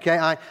challenge,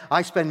 okay?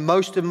 I spend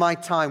most of my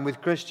time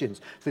with Christians.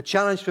 The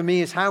challenge for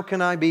me is, how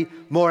can I be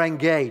more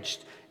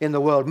engaged in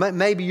the world?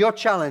 Maybe your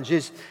challenge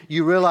is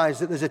you realize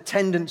that there's a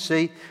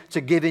tendency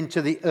to give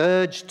into the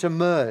urge to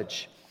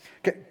merge.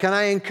 Can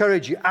I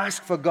encourage you?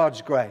 Ask for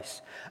God's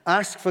grace.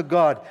 Ask for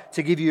God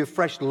to give you a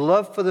fresh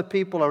love for the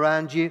people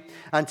around you,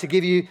 and to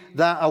give you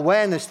that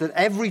awareness that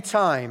every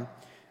time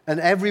and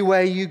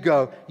everywhere you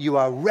go, you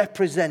are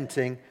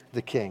representing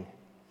the King.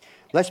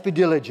 Let's be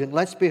diligent.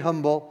 Let's be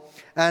humble.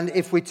 And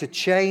if we're to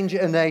change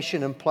a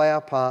nation and play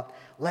our part,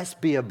 let's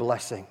be a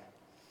blessing.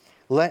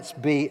 Let's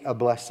be a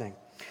blessing.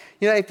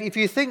 You know, if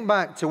you think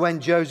back to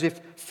when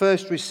Joseph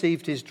first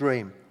received his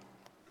dream,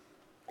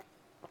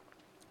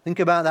 think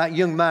about that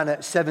young man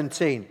at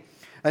 17.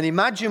 And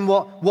imagine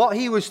what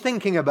he was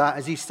thinking about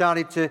as he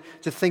started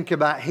to think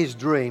about his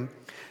dream.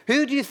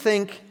 Who do you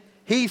think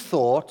he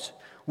thought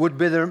would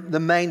be the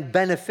main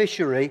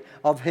beneficiary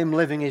of him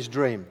living his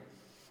dream.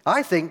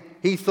 I think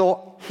he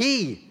thought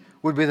he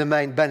would be the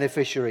main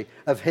beneficiary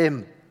of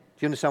him. Do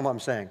you understand what I'm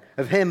saying?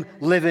 Of him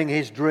living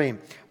his dream.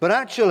 But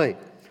actually,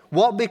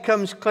 what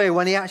becomes clear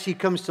when he actually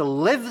comes to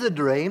live the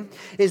dream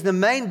is the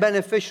main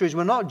beneficiaries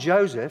were not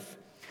Joseph.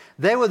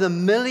 They were the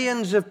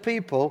millions of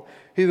people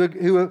who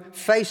were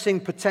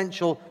facing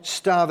potential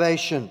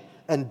starvation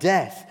and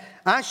death.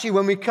 Actually,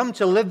 when we come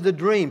to live the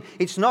dream,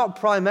 it's not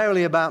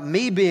primarily about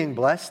me being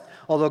blessed,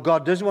 although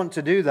God does want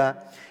to do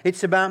that.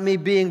 It's about me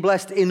being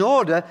blessed in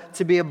order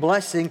to be a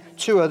blessing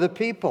to other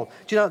people.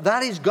 Do you know,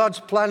 that is God's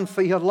plan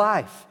for your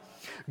life.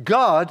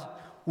 God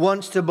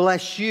wants to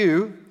bless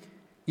you,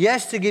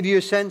 yes, to give you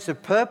a sense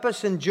of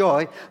purpose and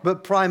joy,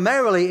 but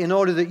primarily in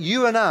order that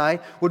you and I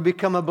would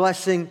become a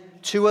blessing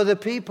to other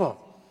people.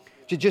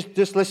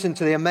 Just listen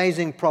to the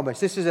amazing promise.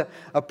 This is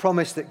a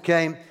promise that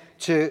came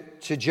to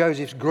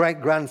Joseph's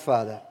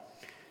great-grandfather,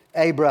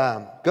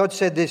 Abraham. God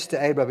said this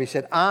to Abraham. He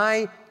said,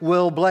 I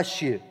will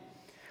bless you.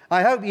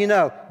 I hope you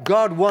know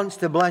God wants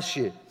to bless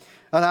you.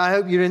 And I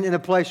hope you're in a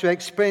place where you're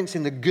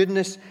experiencing the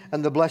goodness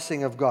and the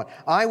blessing of God.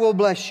 I will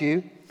bless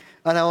you,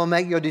 and I will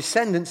make your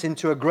descendants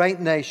into a great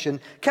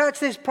nation. Catch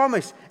this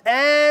promise.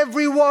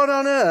 Everyone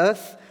on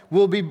earth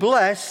will be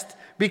blessed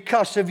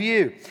because of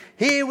you.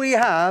 Here we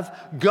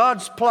have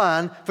God's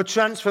plan for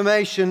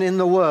transformation in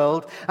the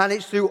world, and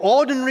it's through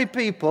ordinary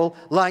people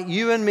like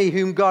you and me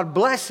whom God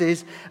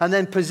blesses and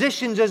then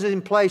positions us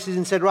in places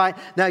and said, right,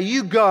 now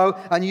you go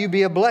and you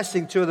be a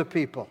blessing to other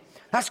people.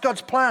 That's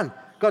God's plan.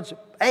 God's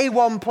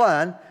A1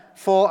 plan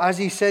for, as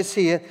he says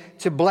here,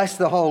 to bless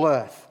the whole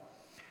earth.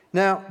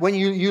 Now, when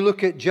you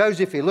look at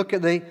Joseph, you look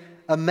at the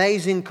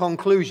amazing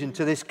conclusion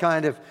to this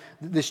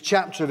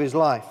chapter of his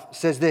life. It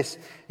says this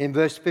in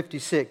verse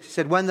 56. It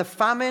said, when the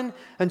famine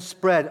had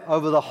spread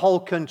over the whole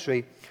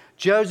country,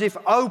 Joseph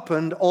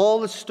opened all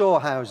the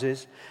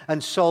storehouses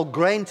and sold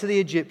grain to the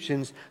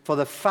Egyptians, for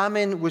the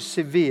famine was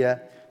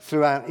severe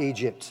throughout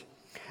Egypt.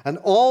 And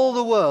all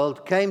the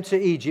world came to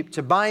Egypt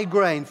to buy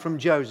grain from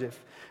Joseph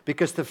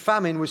because the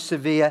famine was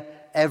severe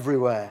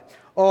everywhere.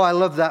 Oh, I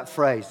love that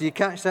phrase. Do you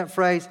catch that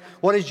phrase?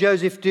 What does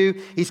Joseph do?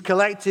 He's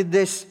collected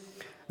this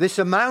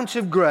amount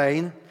of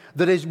grain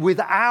that is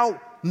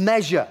without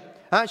measure.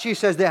 Actually, he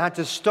says they had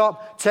to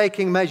stop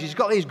taking measures. He's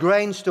got these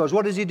grain stores.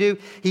 What does he do?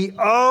 He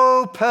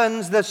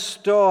opens the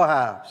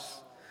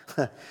storehouse.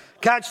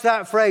 Catch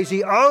that phrase.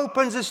 He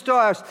opens the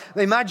storehouse.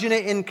 Imagine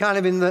it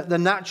in the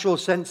natural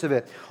sense of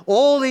it.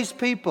 All these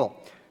people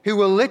who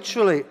were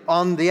literally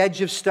on the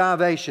edge of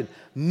starvation,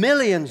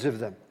 millions of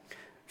them,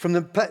 from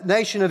the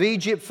nation of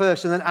Egypt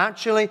first, and then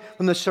actually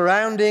from the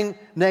surrounding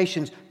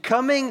nations,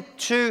 coming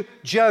to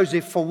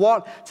Joseph for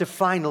what? To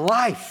find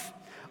life.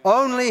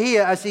 Only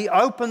here, as he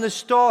opened the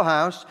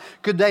storehouse,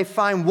 could they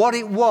find what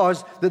it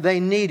was that they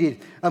needed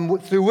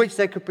and through which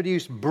they could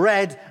produce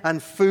bread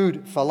and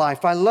food for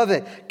life. I love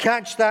it.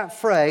 Catch that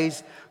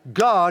phrase.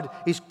 God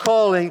is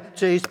calling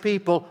to his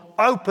people,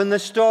 open the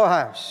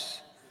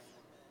storehouse.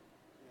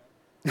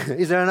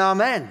 Is there an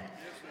amen?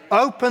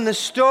 Open the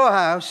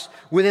storehouse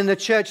within the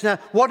church. Now,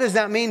 what does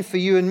that mean for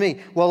you and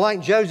me? Well,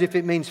 like Joseph,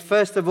 it means,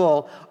 first of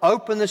all,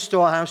 open the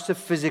storehouse to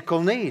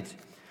physical need.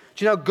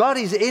 Do you know, God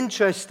is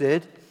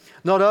interested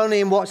not only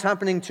in what's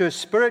happening to us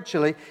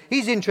spiritually,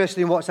 he's interested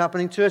in what's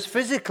happening to us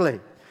physically.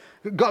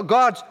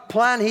 God's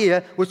plan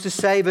here was to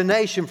save a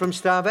nation from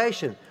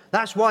starvation.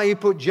 That's why he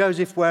put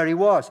Joseph where he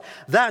was.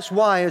 That's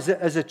why, as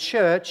a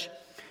church,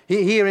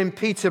 here in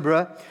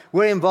Peterborough,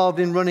 we're involved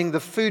in running the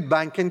food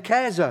bank and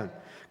care zone.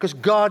 Because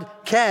God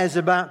cares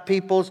about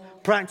people's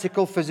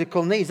practical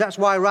physical needs. That's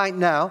why right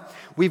now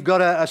we've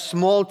got a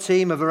small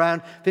team of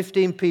around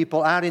 15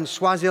 people out in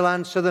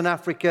Swaziland, Southern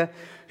Africa,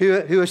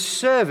 who are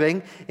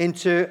serving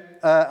into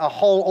a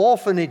whole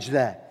orphanage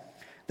there.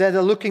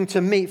 They're looking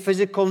to meet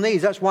physical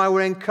needs. That's why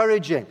we're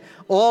encouraging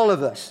all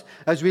of us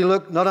as we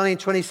look not only in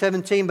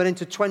 2017 but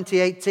into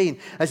 2018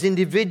 as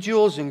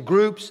individuals and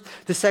groups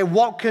to say,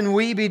 what can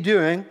we be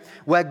doing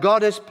where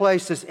God has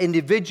placed us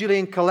individually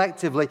and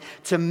collectively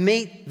to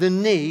meet the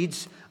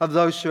needs of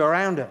those who are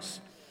around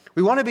us.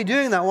 We want to be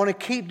doing that. We want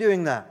to keep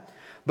doing that.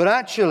 But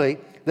actually,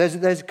 there's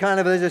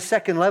a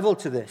second level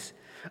to this.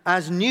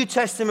 As New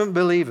Testament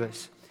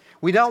believers,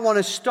 we don't want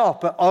to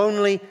stop at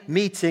only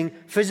meeting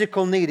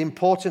physical need,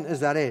 important as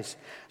that is.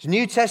 As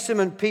New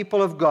Testament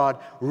people of God,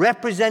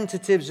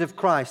 representatives of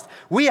Christ,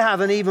 we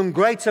have an even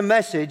greater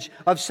message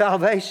of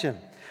salvation.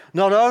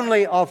 Not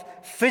only of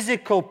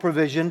physical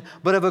provision,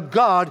 but of a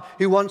God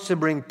who wants to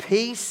bring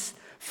peace,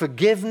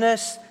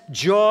 forgiveness,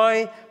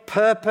 joy,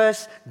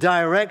 purpose,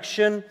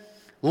 direction,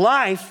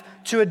 life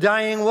to a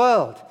dying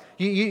world.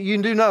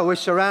 You do know we're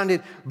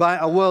surrounded by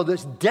a world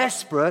that's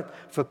desperate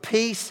for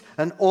peace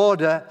and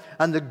order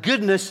and the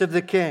goodness of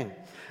the King.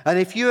 And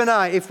if you and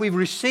I, if we've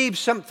received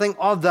something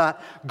of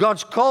that,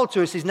 God's call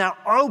to us is now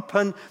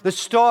open the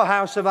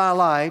storehouse of our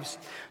lives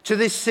to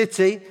this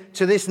city,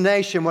 to this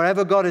nation,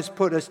 wherever God has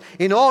put us,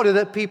 in order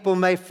that people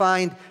may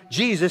find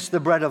Jesus, the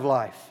bread of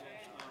life.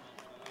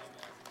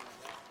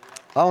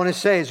 I want to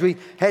say, as we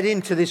head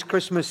into this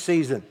Christmas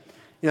season,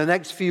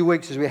 next few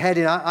weeks as we head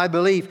in, I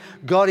believe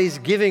God is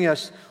giving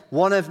us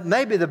one of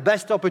maybe the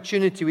best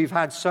opportunity we've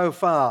had so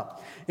far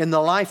in the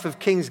life of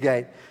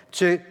Kingsgate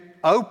to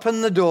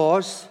open the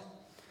doors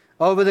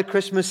over the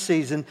Christmas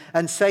season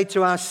and say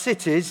to our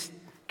cities,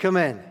 come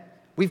in.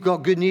 We've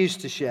got good news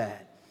to share.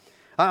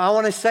 I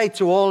want to say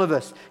to all of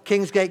us,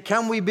 Kingsgate,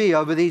 can we be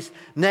over these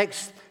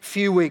next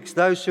few weeks,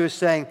 those who are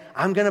saying,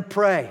 I'm going to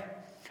pray,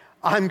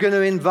 I'm going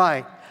to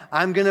invite,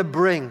 I'm going to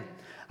bring,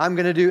 I'm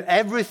going to do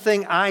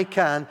everything I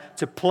can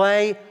to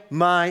play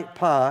my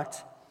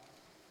part.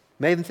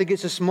 May even think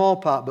it's a small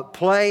part, but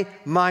play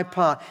my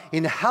part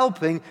in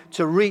helping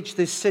to reach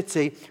this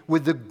city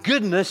with the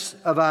goodness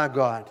of our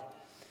God.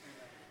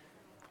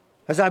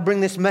 As I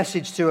bring this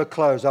message to a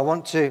close, I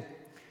want to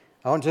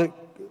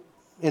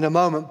in a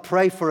moment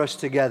pray for us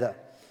together.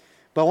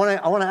 But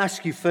I want to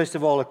ask you first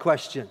of all a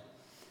question.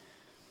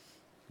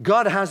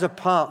 God has a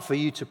part for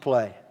you to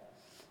play.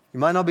 You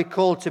might not be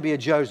called to be a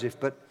Joseph,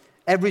 but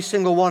every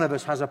single one of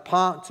us has a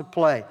part to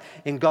play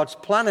in God's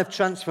plan of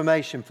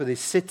transformation for this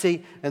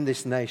city and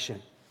this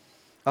nation.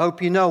 I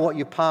hope you know what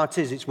your part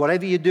is. It's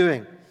whatever you're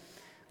doing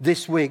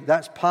this week.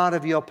 That's part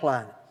of your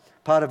plan,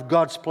 part of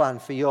God's plan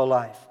for your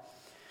life.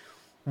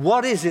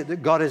 What is it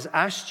that God has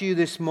asked you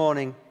this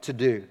morning to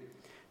do?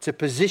 To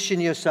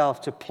position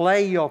yourself, to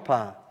play your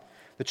part,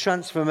 the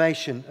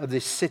transformation of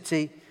this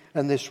city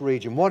and this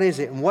region. What is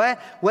it? And where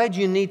do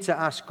you need to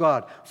ask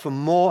God for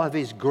more of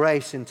His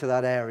grace into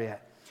that area?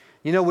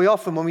 We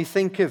often, when we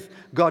think of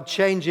God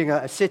changing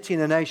a city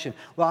and a nation,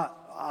 well,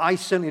 I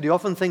certainly do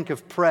often think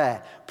of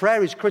prayer.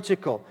 Prayer is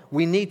critical.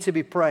 We need to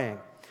be praying.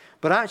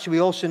 But actually,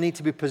 we also need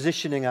to be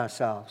positioning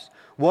ourselves.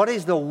 What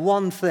is the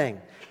one thing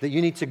that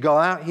you need to go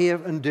out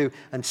here and do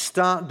and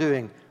start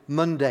doing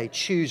Monday,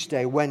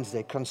 Tuesday,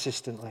 Wednesday,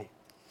 consistently?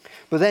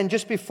 But then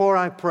just before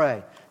I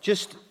pray,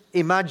 just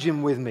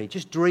imagine with me,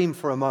 just dream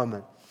for a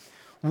moment.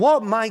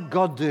 What might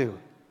God do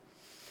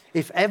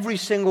if every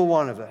single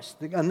one of us,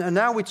 and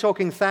now we're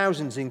talking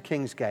thousands in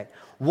Kingsgate,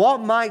 what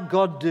might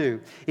God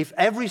do if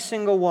every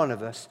single one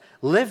of us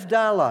lived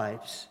our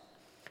lives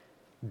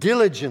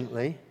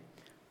diligently,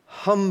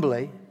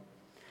 humbly,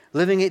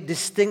 living it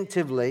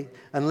distinctively,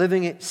 and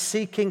living it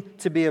seeking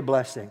to be a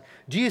blessing?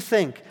 Do you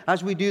think,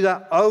 as we do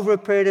that over a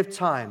period of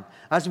time,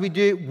 as we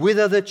do it with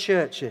other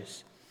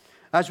churches,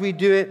 as we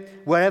do it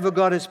wherever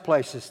God has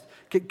placed us,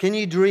 can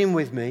you dream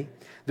with me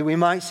that we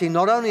might see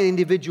not only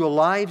individual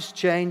lives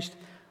changed,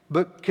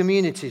 but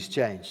communities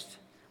changed,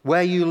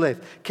 where you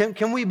live?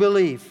 Can we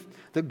believe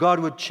that God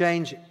would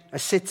change a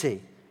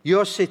city,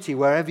 your city,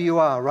 wherever you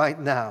are right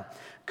now?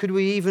 Could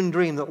we even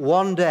dream that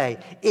one day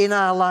in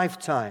our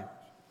lifetime,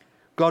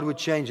 God would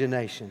change a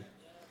nation?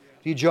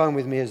 Do you join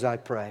with me as I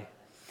pray?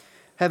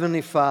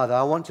 Heavenly Father,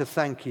 I want to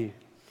thank you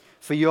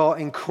for your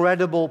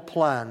incredible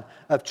plan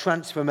of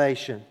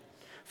transformation.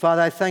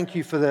 Father, I thank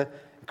you for the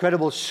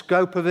incredible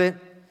scope of it,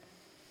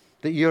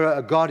 that you're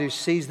a God who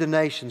sees the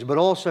nations, but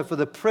also for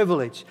the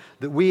privilege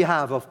that we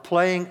have of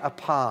playing a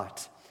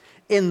part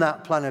in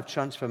that plan of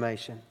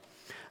transformation.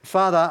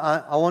 Father,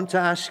 I want to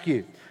ask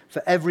you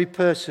for every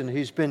person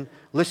who's been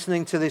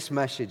listening to this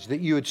message,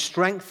 that you would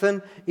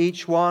strengthen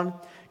each one,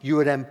 you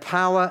would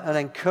empower and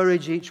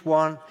encourage each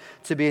one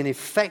to be an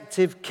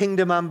effective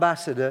kingdom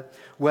ambassador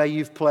where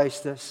you've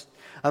placed us.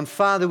 And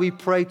Father, we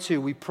pray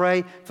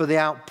for the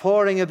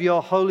outpouring of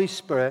your Holy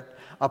Spirit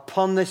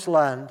upon this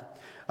land.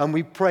 And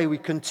we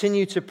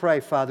continue to pray,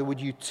 Father,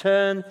 would you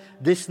turn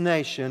this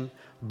nation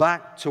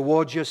back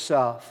towards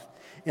yourself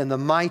in the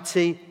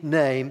mighty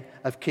name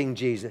of King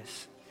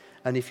Jesus.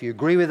 And if you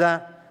agree with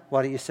that,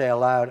 why don't you say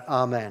aloud,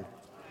 Amen.